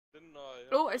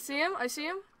wouldn't I? Oh, I see him. I see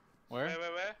him. Where?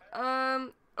 Where?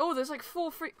 Oh, there's like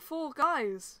four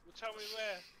guys. Well, tell me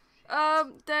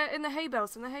where. They're in the hay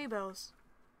bales. In the hay bales.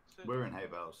 We're in hay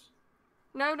bales.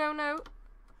 No, no, no.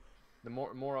 The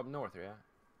more up north,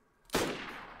 yeah.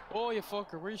 Oh, you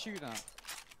fucker! Where are you shooting at?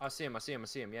 I see him.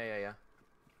 Yeah.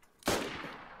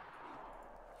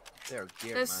 They're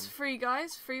geared, There's man. 3 guys.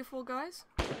 3 or 4 guys.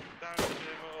 Don't see him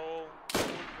at all.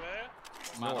 Where?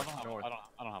 Man, North.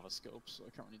 I don't have a scope, so I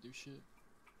can't really do shit.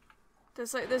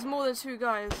 There's more than 2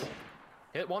 guys.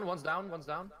 Hit one. One's down. Nice.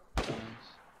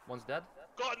 One's dead.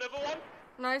 Got another one.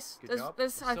 Nice. Good job.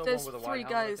 There's Still one 3 with a white helmet, I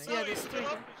guys. think. Yeah, No, there's he's 3.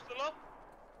 still up. He's still up.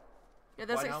 Yeah,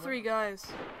 there's White like helmet? 3 guys.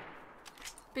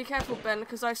 Be careful, Ben,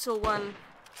 because I saw one.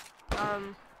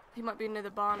 He might be near the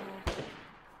barn here.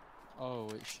 Oh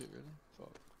wait, shit, really?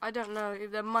 Fuck. I don't know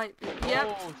if there might be.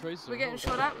 Yep. Oh, Tracer. We're getting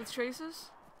shot at with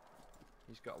tracers.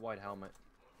 He's got a white helmet.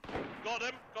 Got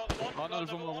him. Got one. Oh no, got there's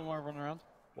another one more running around.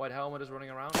 White helmet is running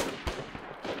around.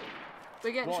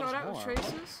 We're getting What, shot there's at with more?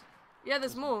 tracers. Yeah,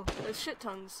 there's more. There's shit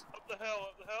tons. Up the hill.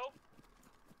 Up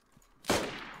the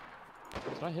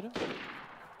hill. Did I hit him?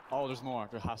 Oh, there's more.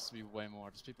 There has to be way more.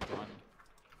 There's people behind me.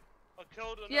 I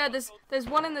killed another. Yeah, there's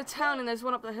one in the town and there's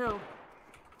one up the hill.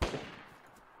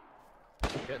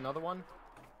 Get another one.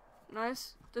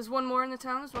 Nice. There's one more in the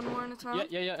town. There's one more in the town.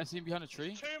 Yeah. I see him behind a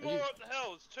tree. Two more up the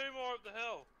hill. There's 2 more up the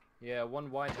hill. Yeah, one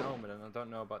white helmet, and I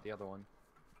don't know about the other one.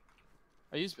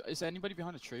 Is anybody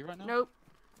behind a tree right now? Nope.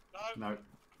 No. No.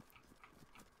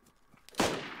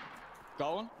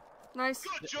 Got one? Nice.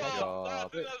 Good Good job. job. No, I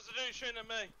think that was the dude shooting at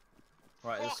me.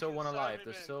 Right, there's still one Fucking alive. saved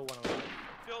There's him. still one alive.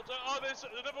 Killed her. Oh, there's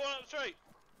another one up the tree.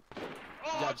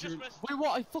 Oh, Yeah, I just dude. missed. Wait,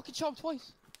 what? I fucking shot him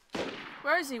twice.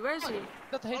 Where is he? Where is he?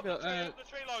 Got the hay Up bale. the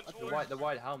tree line towards. The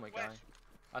white helmet guy. west.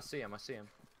 I see him.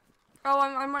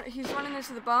 Oh, he's running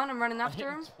into the barn. I'm running I hit after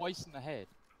him him. twice in the head.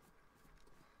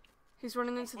 He's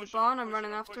running I'm into the pushing, barn. I'm I'm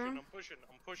running pushing, after him.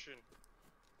 I'm pushing.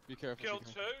 Be careful. Killed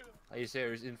be 2. careful. He's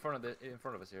here. He's in front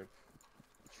of us here.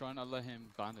 Try not to let him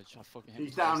bandage. I fucking hit him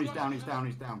He's twice. down.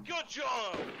 He's down. Good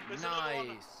job. There's another one.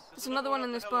 Nice. There's another one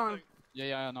in this up the hill, I barn. think.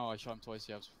 Yeah, I know. I shot him twice.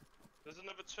 Yeah. There's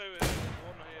another 2 here.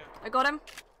 One here. I got him.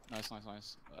 Nice.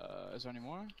 Is there any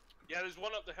more? Yeah, there's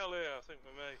one up the hill here, I think,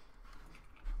 with me.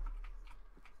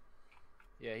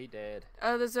 Yeah, he dead.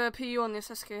 There's a PU on this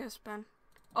SKS, Ben.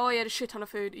 Oh, he had a shit ton of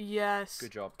food. Yes.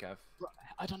 Good job, Kev.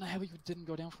 I don't know how he didn't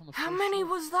go down from the. How first many shot.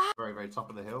 was that? Very, very top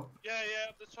of the hill. Yeah,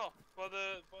 up the top, by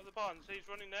the barns. He's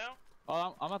running now.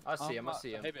 Oh, I'm at. I see him, I'm I at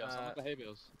see the him. hay bales, I'm at the hay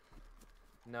bales.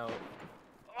 No,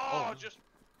 Oh, just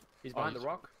he's behind the he's-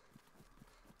 rock.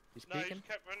 He's no, he peeking. just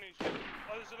kept running.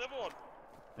 Oh, there's another one.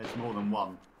 There's more than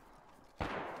one. Are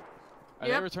they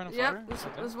Yep. returning Yep.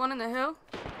 fire? There's one in the hill.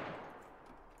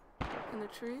 In the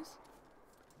trees.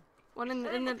 One in He's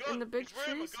ruined my the gun. big He's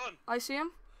ruined my trees. gun. I see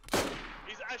him.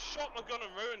 I shot my gun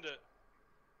and ruined it.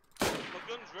 My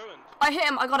gun's ruined. I hit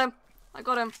him. I got him.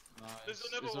 Nice. There's Is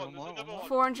another there one. There's more? another one.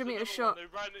 400 There's meter another shot.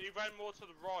 one. He ran more to the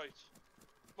right.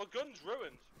 My gun's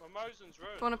ruined. My Mosin's Do you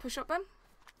ruined. want to push up, Ben?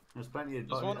 There's plenty of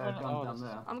There's one guns on- down oh,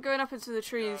 there. I'm going up into the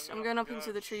trees. Yeah, I'm going up yeah.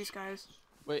 into the trees, guys.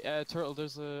 Wait, Turtle,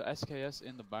 there's a SKS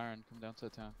in the barn. Come down to the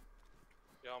town.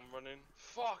 Yeah, I'm running.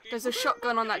 Fuck. There's a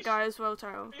shotgun on that guy as well,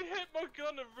 Taro. He hit my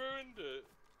gun and ruined it.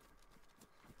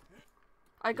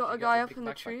 I got a guy up in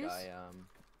the trees.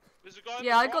 There's a guy.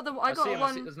 Yeah, I got the. I see got him,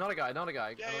 one. There's another guy. Another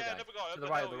guy. Yeah, another guy. another guy. To Up the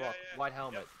right of hill, the rock. yeah. White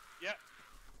helmet. Yeah.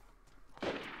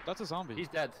 That's a zombie. He's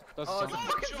dead. That's Oh, a it's a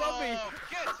zombie. fucking zombie.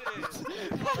 Get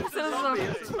it. It's a zombie.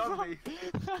 It's a zombie.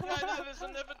 Yeah, no, there's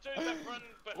another dude that run.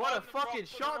 What a fucking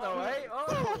shot, though, eh?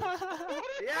 Oh.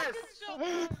 Yes.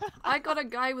 I got a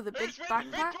guy with a big Who's red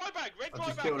backpack. dry bag. Red I dry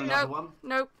just bag. killed another Nope. one.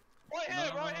 Nope. Right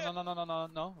here, right here.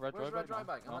 No. Red Where's Red dry Dryback?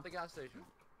 bag. I'm at the gas station.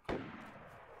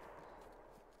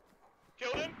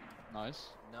 Killed him. Nice.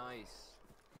 Nice.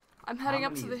 I'm heading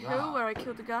up many to the is hill that? where I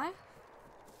killed the guy.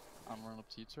 I'm running up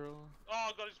to you, Turtle. Oh,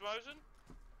 I got his Mosin.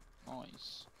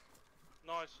 Nice.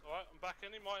 Nice. Alright, I'm back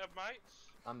in. He might have mates.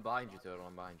 I'm behind you, Turtle.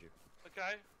 I'm behind you.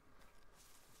 Okay.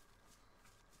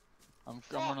 I'm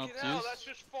running up Fucking to you. hell, that's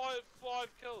just five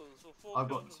kills or 4 I've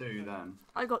kills. got 2 then.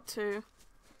 I got 2.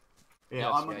 Yeah,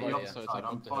 Yes, I'm on yeah, the yeah, opposite so it's side. like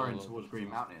I'm up the firing hill. towards Green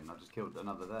Mountain. I just killed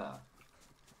another there.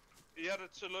 He had a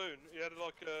saloon. He had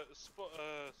like a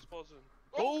sposin.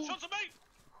 Oh! Shots at me!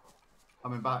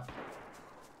 Coming back.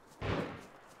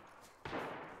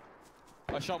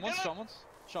 I shot once, Get shot once,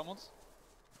 shot once.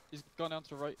 He's gone down to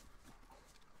the right.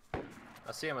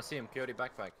 I see him. Coyote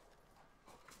backpack.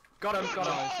 Got him. Good Got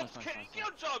him. job! Nice.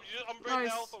 Good job! I'm bringing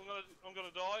Nice. health. I'm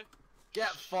gonna die. Get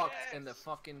fucked in the Yes.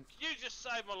 fucking. You just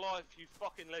saved my life, you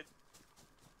fucking lid.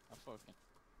 I fucking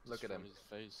Look at him.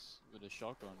 destroyed his face with a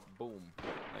shotgun. Boom.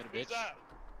 Later, Who's bitch. that?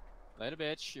 Later,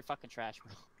 bitch. You're fucking trash,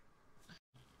 bro.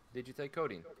 Did you take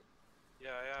codeine? Yeah,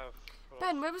 I have.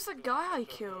 Ben, where was the guy I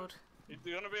killed?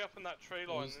 You're gonna be up in that tree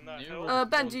line Was in that near hill. where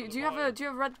Ben, towards do the you have a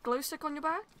mine. red glow stick on your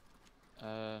back?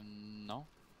 No.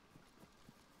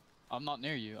 I'm not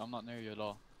near you. I'm not near you at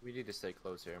all. We need to stay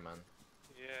close here, man.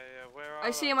 Yeah, where are I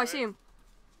see him. I see him.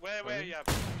 Where, Where? yeah.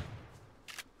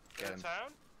 Get In him.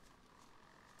 town?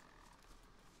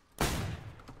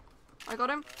 I got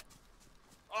him.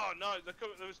 Oh no,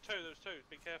 there was two,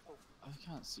 be careful. I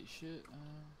can't see shit.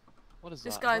 What is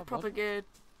This that? guy's Is that proper blood? good.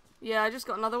 Yeah, I just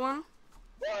got another one.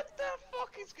 What the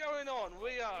fuck is going on?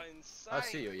 We are insane. I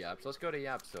see you, Yaps. Let's go to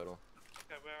Yaps, total.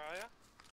 Okay, where are you?